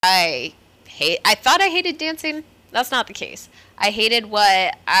I thought I hated dancing. That's not the case. I hated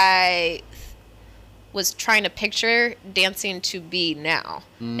what I was trying to picture dancing to be now,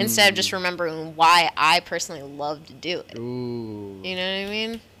 instead of just remembering why I personally love to do it. Ooh. You know what I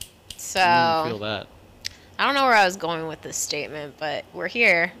mean? So Feel that. I don't know where I was going with this statement, but we're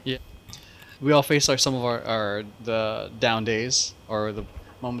here. Yeah. We all face like some of our the down days or the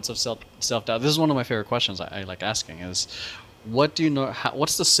moments of self doubt. This is one of my favorite questions I like asking is, what do you know?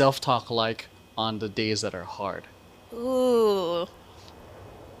 What's the self talk like on the days that are hard? Ooh,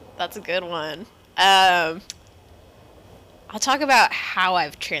 that's a good one. I'll talk about how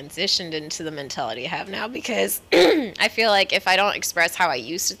I've transitioned into the mentality I have now, because I feel like if I don't express how I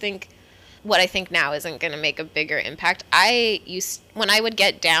used to think, what I think now isn't going to make a bigger impact. When I would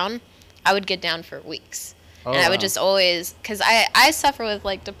get down, I would get down for weeks. Oh, And I would wow. just always, because I suffer with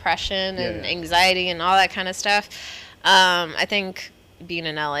like depression and Yeah. anxiety and all that kind of stuff. I think being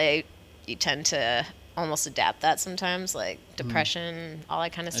in LA, you tend to almost adapt that sometimes, like depression, all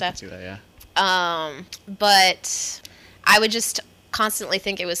that kind of I can stuff. see that. Yeah. But I would just constantly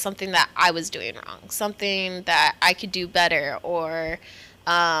think it was something that I was doing wrong, something that I could do better, or,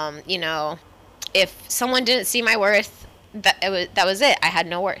 you know, if someone didn't see my worth, that was it. I had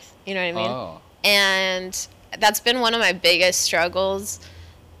no worth. You know what I mean? Oh. And that's been one of my biggest struggles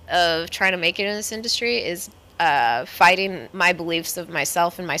of trying to make it in this industry is fighting my beliefs of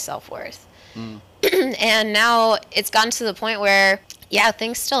myself and my self-worth. And now it's gotten to the point where, yeah,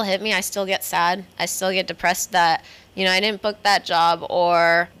 things still hit me. I still get sad. I still get depressed that, I didn't book that job,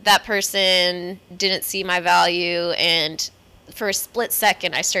 or that person didn't see my value. And for a split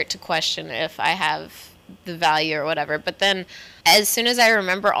second, I start to question if I have the value or whatever. But then as soon as I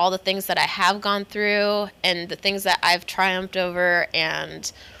remember all the things that I have gone through and the things that I've triumphed over,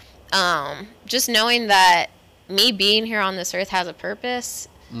 and just knowing that me being here on this earth has a purpose,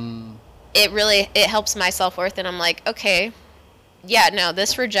 it helps my self-worth. And I'm like, okay, yeah, no,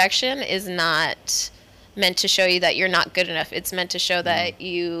 this rejection is not meant to show you that you're not good enough. It's meant to show that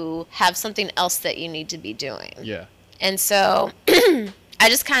you have something else that you need to be doing. Yeah. And so I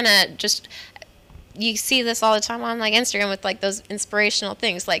just kind of you see this all the time on like Instagram with like those inspirational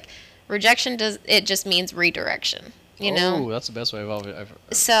things. Like rejection just means redirection. You know? Oh, that's the best way So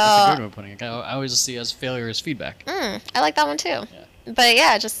that's a good way of putting it. I always see as failure as feedback. I like that one too. Yeah. But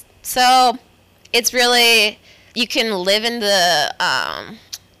yeah, just so it's really, you can live in the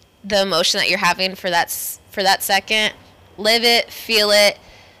emotion that you're having for that second, live it, feel it,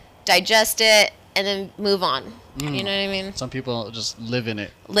 digest it, and then move on. You know what I mean? Some people just live in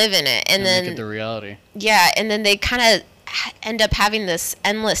it Live in it, and then make it the reality. yeah, and then they kind of end up having this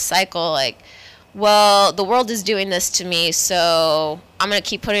endless cycle, like, well, the world is doing this to me, so I'm going to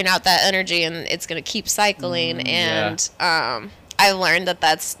keep putting out that energy, and it's going to keep cycling. And I learned that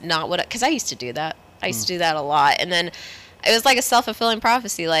that's not what, because I used to do that. I used to do that a lot. And then it was like a self-fulfilling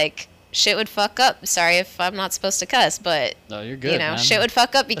prophecy, like, shit would fuck up. Sorry if I'm not supposed to cuss, but, No, you're good, man. shit would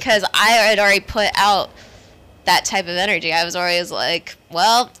fuck up because I had already put out that type of energy. I was always like,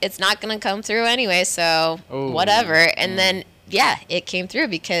 well, it's not going to come through anyway, so whatever. And then, yeah, it came through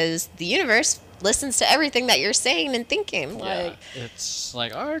because the universe listens to everything that you're saying and thinking. Like, It's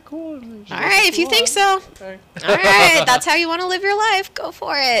like, all right, cool. all right, if you think so. Okay. All right, that's how you want to live your life. Go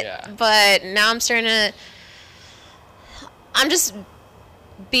for it. Yeah. But now I'm just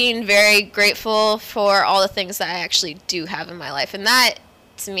being very grateful for all the things that I actually do have in my life. And that,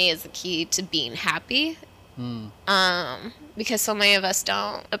 to me, is the key to being happy. Because so many of us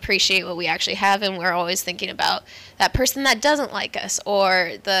don't appreciate what we actually have, and we're always thinking about that person that doesn't like us,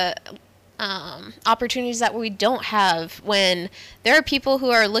 or the opportunities that we don't have, when there are people who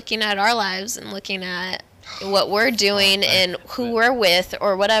are looking at our lives and looking at what we're doing and who we're with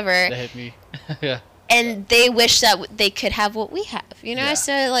or whatever, That hit me. Yeah. and they wish that they could have what we have. Yeah.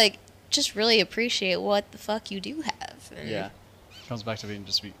 So like, just really appreciate what the fuck you do have. And Yeah. Comes back to being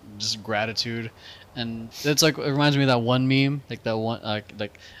just gratitude, and it's like, it reminds me of that one meme, like that one like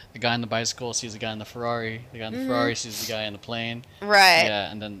the guy on the bicycle sees the guy in the Ferrari, the guy in the Ferrari sees the guy in the plane. Right. Yeah,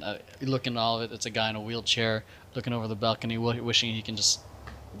 and then you look at all of it, it's a guy in a wheelchair looking over the balcony, wishing he can just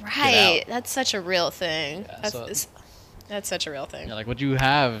Right. That's such a real thing. Yeah, That's such a real thing. like what you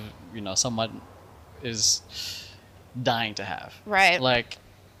have, someone is dying to have. Right. Like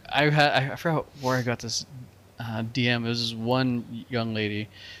I forgot where I got this DM. It was this one young lady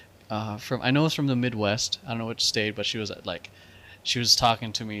I know it's from the Midwest. I don't know which state, but she was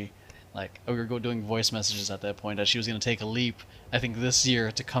talking to me, like, we were doing voice messages at that point, that she was going to take a leap, I think this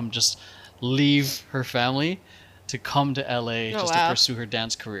year, to come just leave her family to come to LA Oh, just wow. to pursue her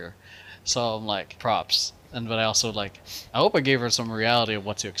dance career. So I'm like, props. and but I also like I hope I gave her some reality of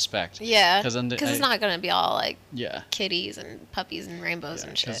what to expect. Yeah. 'Cause then Because it's not gonna be all like Yeah. kitties and puppies and rainbows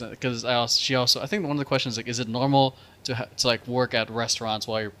and shit. Because she also I think one of the questions like, is it normal to like work at restaurants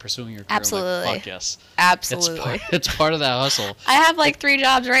while you're pursuing your career? Absolutely. I'm like, fuck yes. Absolutely. It's part of that hustle. I have like 3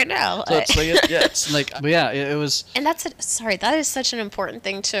 jobs right now. So it's like it's like, but yeah, it was. And that is such an important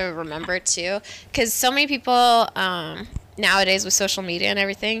thing to remember too, because so many people nowadays with social media and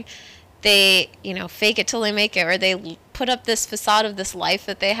everything, they fake it till they make it, or they put up this facade of this life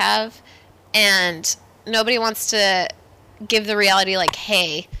that they have, and nobody wants to give the reality like,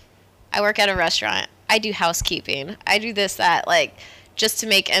 hey, I work at a restaurant, I do housekeeping, I do this, that, like, just to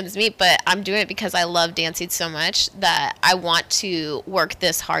make ends meet, but I'm doing it because I love dancing so much that I want to work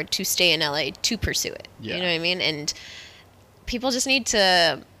this hard to stay in LA to pursue it. Yeah. You know what I mean? And people just need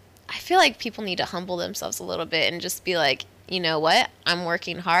to, I feel like people need to humble themselves a little bit and just be like, you know what? I'm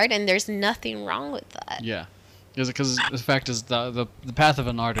working hard, and there's nothing wrong with that. Yeah. Because the fact is the path of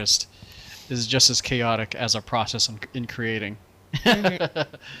an artist is just as chaotic as a process in creating.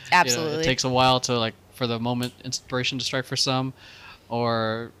 Mm-hmm. Absolutely. It takes a while to like for the moment inspiration to strike for some,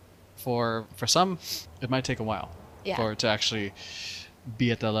 or for some it might take a while for it to actually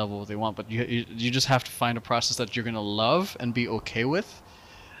be at that level they want. But you just have to find a process that you're gonna love and be okay with.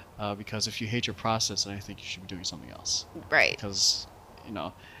 Because if you hate your process, then I think you should be doing something else. Right. Because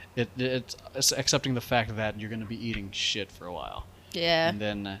it's accepting the fact that you're gonna be eating shit for a while. Yeah.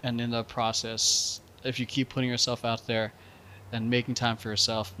 And in the process, if you keep putting yourself out there and making time for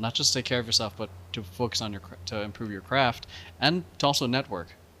yourself, not just to take care of yourself, but to focus on to improve your craft and to also network,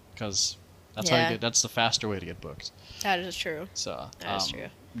 because that's the faster way to get booked. That is true. So that is true.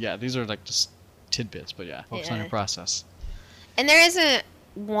 Yeah, these are like just tidbits, but yeah, focus on your process. And there isn't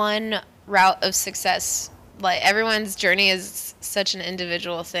one route of success. Like, everyone's journey is such an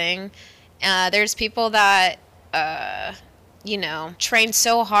individual thing. There's people that train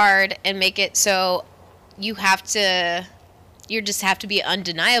so hard and make it so you just have to be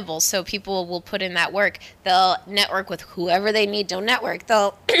undeniable. So people will put in that work. They'll network with whoever they need to network.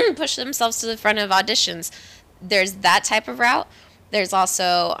 They'll push themselves to the front of auditions. There's that type of route. There's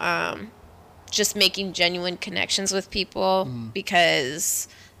also just making genuine connections with people because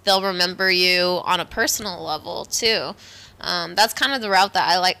they'll remember you on a personal level too. That's kind of the route that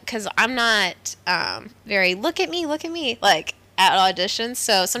I like, because I'm not very look at me like at auditions.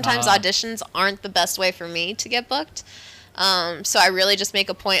 So sometimes auditions aren't the best way for me to get booked. So I really just make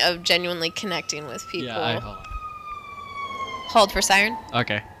a point of genuinely connecting with people. Yeah, Hold for siren.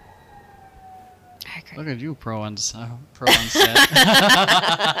 Okay. Alright, great. Look at you, pro on set.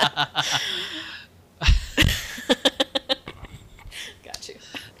 Got you.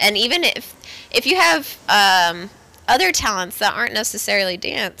 And even if you have other talents that aren't necessarily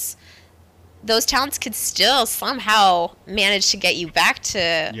dance, those talents could still somehow manage to get you back to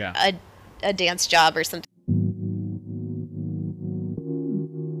a dance job or something.